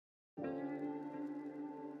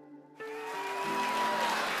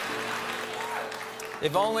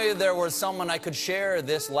If only there was someone I could share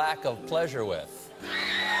this lack of pleasure with.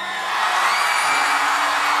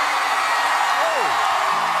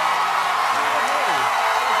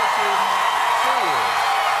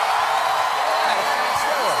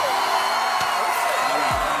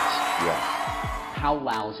 How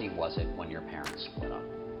lousy was it when your parents split up?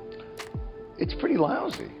 It's pretty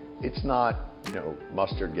lousy. It's not, you know,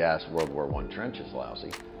 mustard gas World War I trenches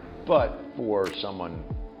lousy, but for someone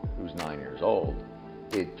who's 9 years old,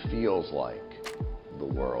 it feels like the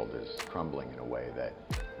world is crumbling in a way that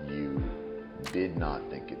you did not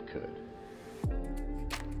think it could.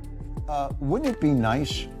 Wouldn't it be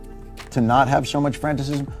nice to not have so much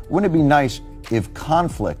fantasism? Wouldn't it be nice if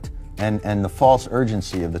conflict and the false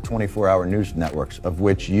urgency of the 24-hour news networks, of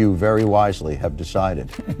which you very wisely have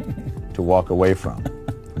decided to walk away from.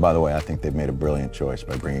 By the way, I think they've made a brilliant choice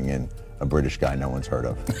by bringing in a British guy no one's heard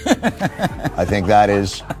of. I think that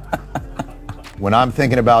is, when I'm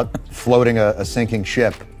thinking about floating a sinking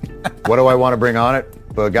ship, what do I want to bring on it?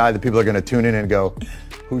 A guy that people are going to tune in and go,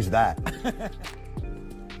 who's that?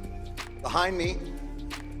 Behind me,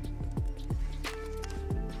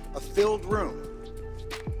 a filled room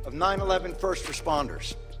of 9/11 first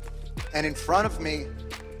responders, and in front of me,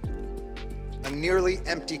 a nearly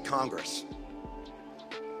empty Congress.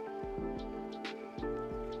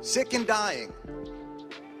 Sick and dying,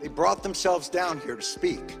 they brought themselves down here to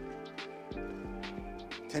speak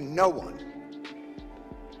to no one.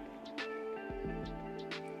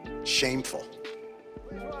 Shameful.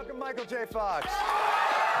 Please welcome Michael J. Fox.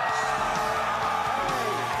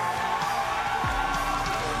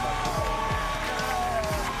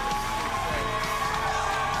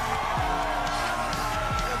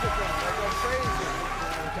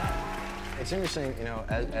 It's interesting, you know,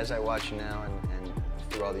 as I watch you now and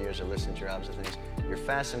through all the years I listened to your albums and things, your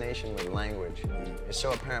fascination with language is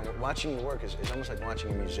so apparent. Watching you work is almost like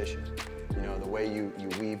watching a musician. You know, the way you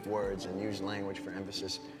weave words and use language for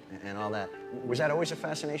emphasis and all that. Was that always a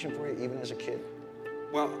fascination for you, even as a kid?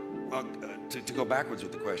 Well, to go backwards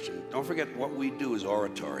with the question, don't forget what we do is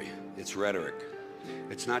oratory. It's rhetoric.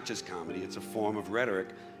 It's not just comedy, it's a form of rhetoric.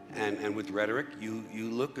 And with rhetoric, you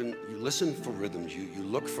look and you listen for rhythms. You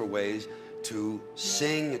look for ways to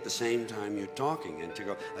sing at the same time you're talking, and to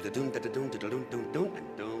go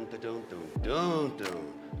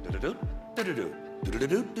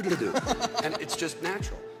and it's just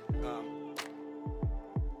natural.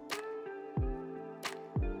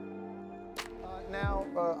 Now,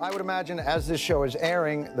 I would imagine as this show is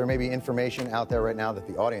airing, there may be information out there right now that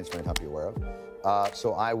the audience might not be aware of.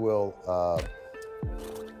 So I will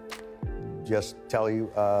just tell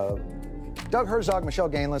you, Doug Herzog, Michelle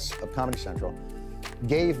Gainless of Comedy Central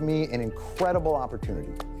gave me an incredible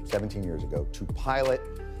opportunity 17 years ago to pilot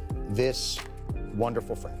this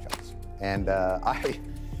wonderful franchise. And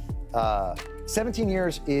 17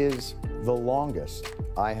 years is the longest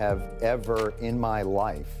I have ever in my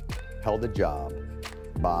life held a job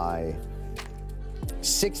by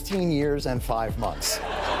 16 years and 5 months.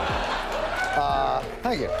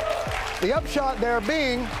 Thank you. The upshot there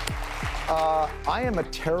being, I am a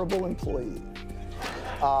terrible employee,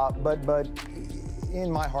 but in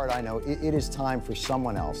my heart, I know it is time for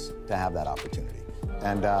someone else to have that opportunity.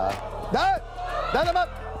 And that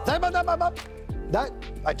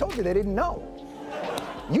I told you they didn't know.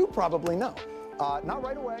 You probably know. Not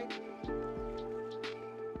right away.